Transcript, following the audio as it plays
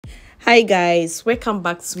Hi guys, welcome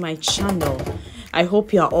back to my channel. I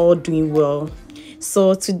hope you are all doing well.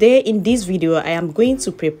 So today in this video I am going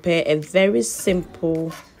to prepare a very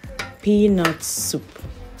simple peanut soup.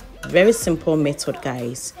 Very simple method,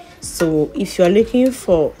 guys. So if you are looking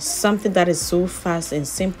for something that is so fast and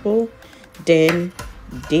simple, then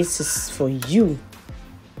this is for you.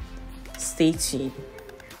 Stay tuned.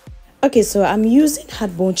 Okay, so I'm using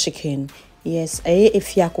hard-bone chicken. Yes,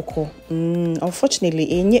 efiakoko. Unfortunately,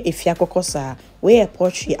 efiakoko sa we a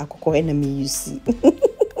poultry akoko enemy you see.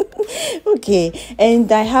 Okay,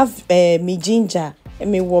 and I have me ginger,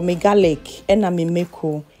 me garlic, and me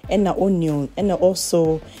meko, and onion, and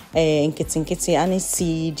also nketi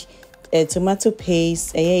aniseed, tomato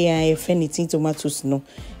paste, fenity tomatoes no,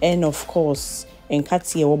 and of course,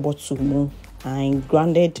 nkati wobotumo, and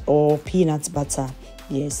grounded or peanut butter.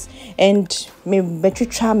 Yes, and me better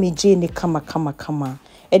try me jane kama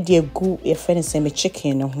edi egu e fence me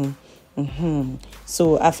chicken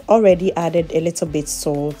So I've already added a little bit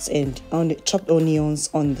salt and on the chopped onions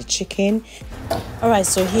on the chicken. All right,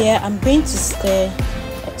 so here I'm going to stir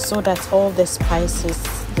so that all the spices,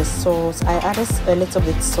 the salt, I added a little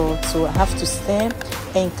bit salt, so I have to stir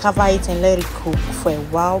and cover it and let it cook for a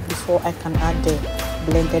while before I can add the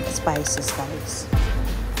blended spices, guys.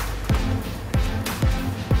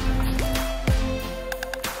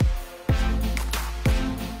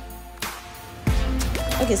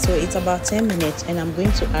 Okay, so it's about 10 minutes and I'm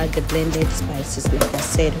going to add the blended spices like I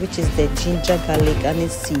said, which is the ginger, garlic,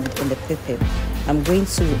 anise seed and the pepper. I'm going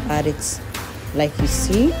to add it like you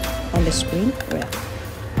see on the screen.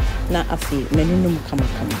 Now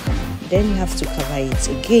then you have to cover it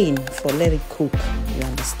again for let it cook, you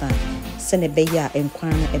understand.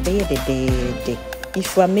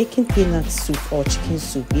 If you are making peanut soup or chicken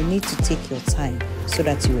soup, you need to take your time so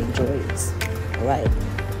that you enjoy it. All right.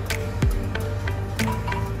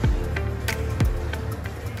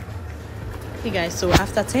 Hey guys, so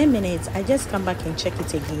after 10 minutes I just come back and check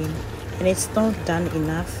it again and it's not done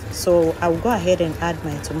enough, so I'll go ahead and add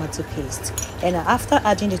my tomato paste. And after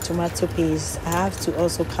adding the tomato paste, I have to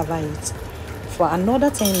also cover it for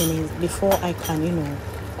another 10 minutes before I can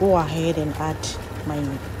go ahead and add my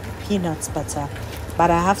peanut butter.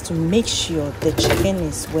 But I have to make sure the chicken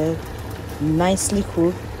is well nicely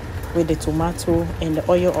cooked with the tomato and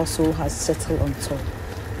the oil also has settled on top.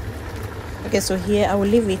 Okay, so here I will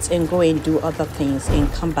leave it and go and do other things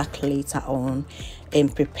and come back later on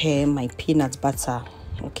and prepare my peanut butter.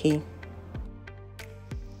 Okay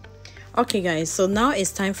guys, so now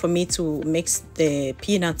it's time for me to mix the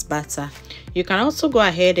peanut butter. You can also go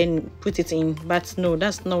ahead and put it in, but no,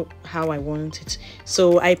 that's not how I want it.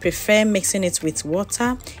 So I prefer mixing it with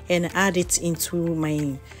water and add it into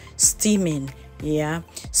my steaming. Yeah,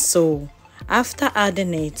 so after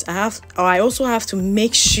adding it, I also have to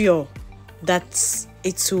make sure that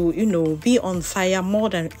it will be on fire more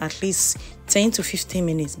than at least 10 to 15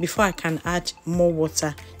 minutes before I can add more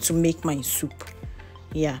water to make my soup.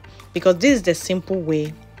 Yeah, because this is the simple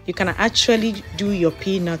way. You can actually do your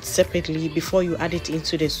peanuts separately before you add it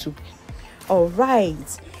into the soup. All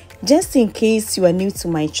right, just in case you are new to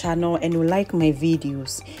my channel and you like my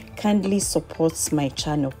videos, kindly support my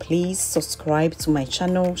channel. Please subscribe to my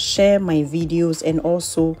channel, share my videos, and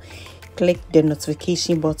also click the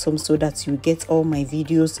notification button so that you get all my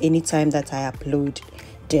videos anytime that I upload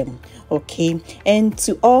them. Okay, and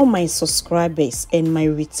to all my subscribers and my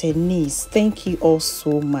returnees, thank you all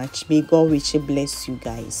so much. May God richly bless you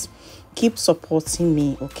guys. Keep supporting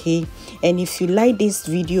me. Okay, and if you like this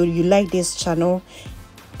video, you like this channel,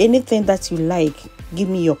 anything that you like, give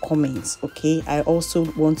me your comments. Okay, I also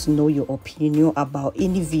want to know your opinion about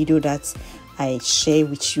any video that I share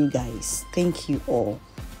with you guys. Thank you all.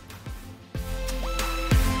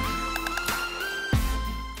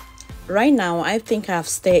 Right now I think I've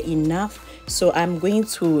stirred enough, so I'm going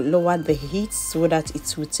to lower the heat so that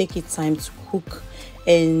it will take its time to cook,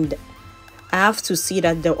 and I have to see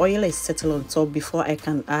that the oil is settled on top before I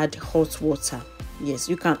can add hot water. Yes,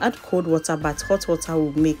 you can add cold water, but hot water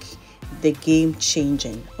will make the game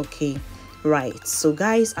changing. Okay, right, so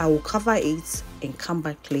guys, I will cover it and come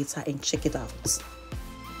back later and check it out.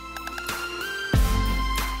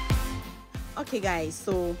 Okay guys,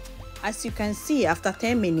 so as you can see, after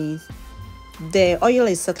 10 minutes the oil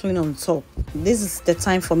is settling on top. This is the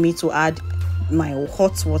time for me to add my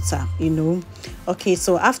hot water. Okay,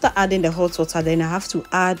 so after adding the hot water, then I have to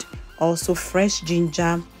add also fresh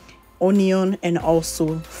ginger, onion, and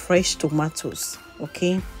also fresh tomatoes.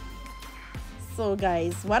 Okay, so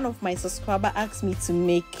guys, one of my subscribers asked me to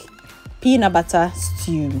make peanut butter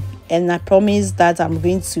stew, and I promised that I'm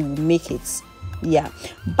going to make it. Yeah,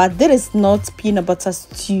 but there is not peanut butter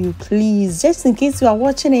stew. Please, just in case you are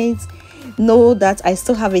watching it, know that I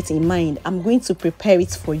still have it in mind. I'm going to prepare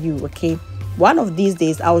it for you. Okay, one of these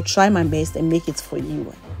days I will try my best and make it for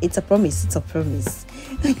you. It's a promise. It's a promise.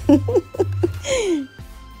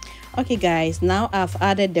 Okay guys, now I've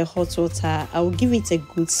added the hot water. I will give it a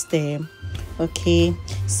good stir. Okay,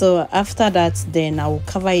 so after that, then I will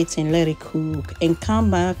cover it and let it cook, and come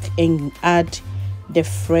back and add the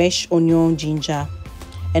fresh onion, ginger,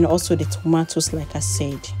 and also the tomatoes like I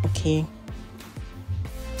said. Okay,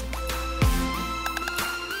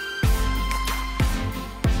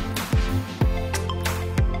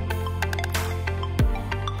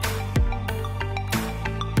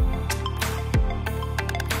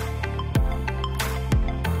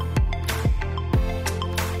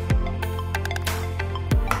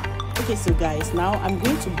 so guys, now I'm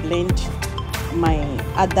going to blend my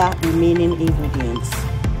other remaining ingredients.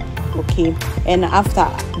 Okay, and after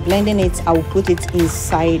blending it, I will put it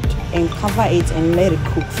inside and cover it and let it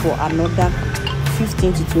cook for another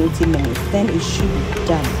 15 to 20 minutes. Then it should be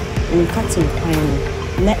done. We cut in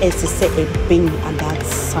fine. Let us say a bean at that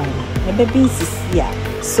time. The beans is here.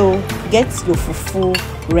 So get your fufu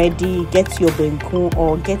ready, get your benku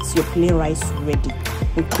or get your plain rice ready.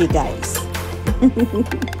 Okay guys.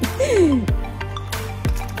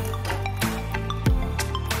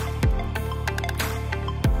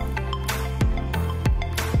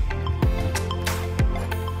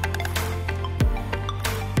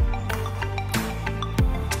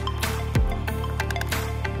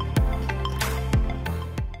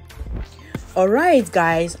 Alright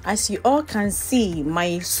guys, as you all can see,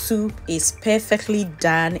 my soup is perfectly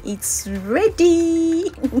done. It's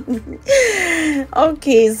ready.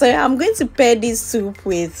 Okay, so I'm going to pair this soup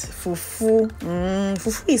with fufu.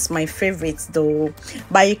 Fufu is my favorite though,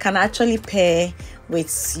 but you can actually pair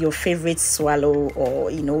with your favorite swallow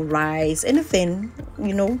or rice, anything.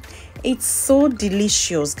 It's so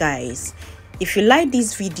delicious guys. If you like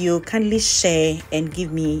this video, kindly share and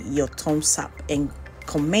give me your thumbs up and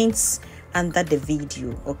comments under the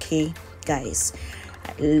video. Okay guys,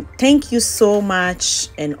 thank you so much,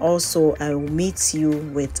 and also I will meet you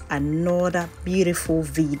with another beautiful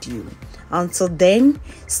video. Until then,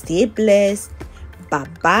 stay blessed. Bye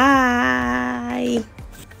bye.